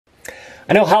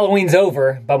I know Halloween's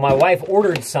over, but my wife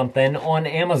ordered something on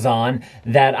Amazon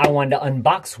that I wanted to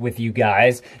unbox with you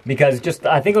guys because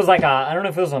I think it was like I don't know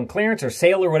if it was on clearance or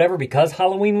sale or whatever because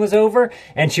Halloween was over,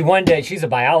 and she's a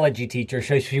biology teacher,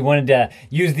 so she wanted to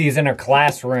use these in her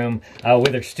classroom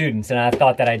with her students, and I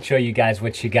thought that I'd show you guys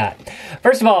what she got.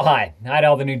 First of all, hi to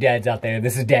all the new dads out there.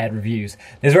 This is Dad Reviews.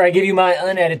 This is where I give you my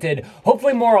unedited,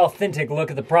 hopefully more authentic look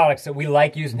at the products that we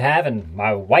like, use, and have, and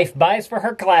my wife buys for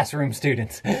her classroom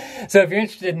students. So if you're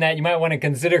interested in that, you might want to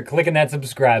consider clicking that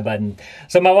subscribe button.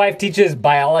 So my wife teaches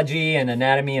biology and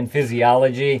anatomy and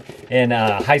physiology in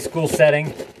a high school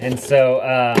setting, and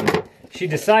so she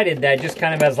decided that just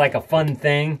kind of as like a fun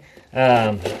thing,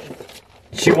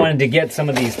 she wanted to get some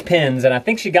of these pins, and I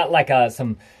think she got like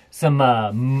some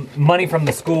money from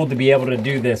the school to be able to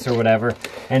do this or whatever.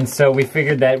 And so we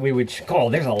figured that we would,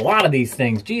 there's a lot of these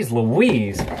things. Geez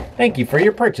Louise. Thank you for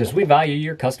your purchase. We value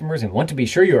your customers and want to be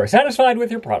sure you are satisfied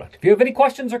with your product. If you have any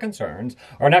questions or concerns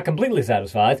or are not completely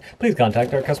satisfied, please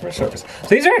contact our customer service. So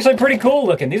these are actually pretty cool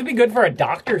looking. These would be good for a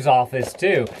doctor's office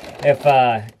too.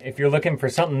 If you're looking for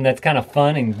something that's kind of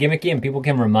fun and gimmicky and people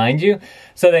can remind you.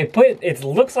 So they it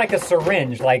looks like a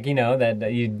syringe, like, you know,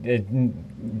 that you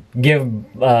give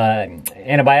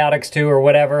antibiotics to or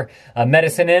whatever,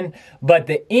 medicine in, but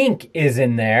the ink is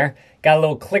in there. Got a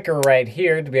little clicker right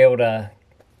here to be able to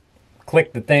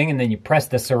click the thing, and then you press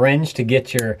the syringe to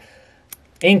get your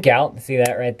ink out. See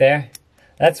that right there?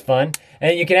 That's fun.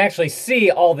 And you can actually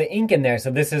see all the ink in there. So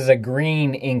this is a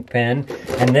green ink pen.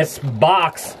 And this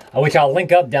box, which I'll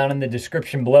link up down in the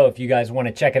description below if you guys want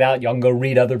to check it out. Y'all can go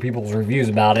read other people's reviews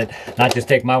about it. Not just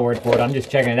take my word for it. I'm just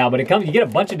checking it out. But you get a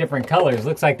bunch of different colors.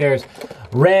 Looks like there's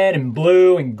red and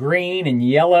blue and green and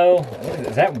yellow.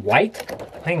 Is that white?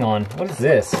 Hang on. What is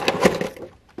this?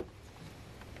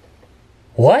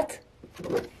 What?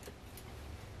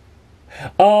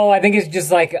 Oh, I think it's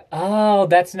just like, oh,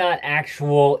 that's not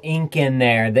actual ink in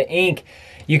there. The ink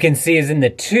you can see is in the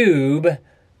tube.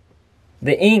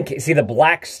 The ink, see the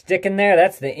black stick in there?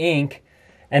 That's the ink.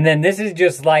 And then this is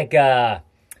just like a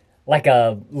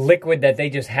liquid that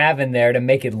they just have in there to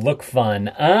make it look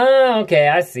fun. Oh, okay,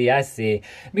 I see. It'd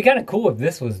be kind of cool if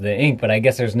this was the ink, but I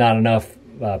guess there's not enough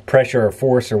pressure or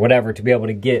force or whatever to be able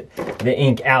to get the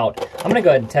ink out. I'm gonna go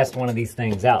ahead and test one of these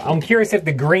things out. I'm curious if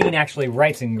the green actually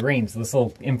writes in green. So this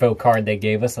little info card they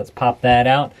gave us, let's pop that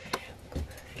out.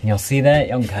 Can y'all see that?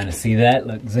 Y'all can kind of see that.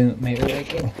 Look, zoom, maybe I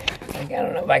can, I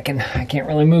don't know if I can't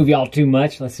really move y'all too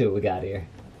much. Let's see what we got here.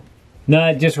 No,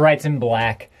 it just writes in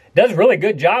black. Does a really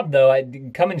good job though.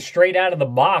 Coming straight out of the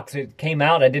box, it came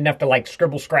out. I didn't have to like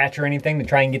scribble scratch or anything to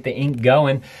try and get the ink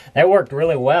going. That worked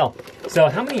really well. So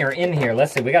how many are in here?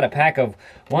 Let's see, we got a pack of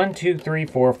 1, 2, 3,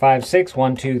 4, 5, 6.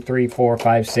 1, 2, 3, 4,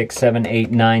 5, 6, 7,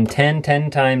 8, 9, 10.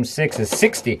 10 times 6 is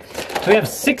 60. So we have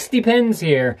 60 pens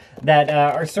here that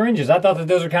are syringes. I thought that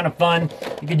those are kind of fun.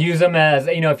 You could use them as,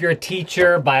 you know, if you're a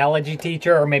teacher, biology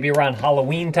teacher, or maybe around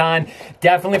Halloween time.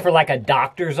 Definitely for like a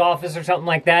doctor's office or something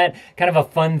like that. Kind of a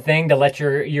fun thing to let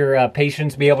your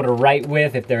patients be able to write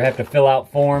with if they have to fill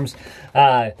out forms.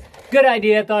 Good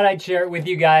idea. Thought I'd share it with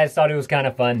you guys. Thought it was kind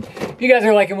of fun. If you guys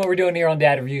are liking what we're doing here on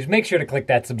Dad Reviews, make sure to click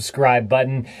that subscribe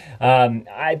button.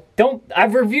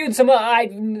 I've reviewed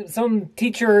some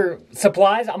teacher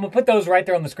supplies. I'm gonna put those right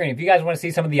there on the screen. If you guys want to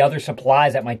see some of the other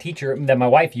supplies that my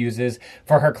wife uses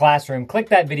for her classroom, click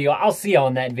that video. I'll see you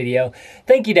on that video.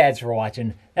 Thank you, dads, for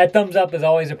watching. That thumbs up is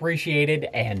always appreciated,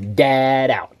 and Dad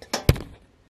out.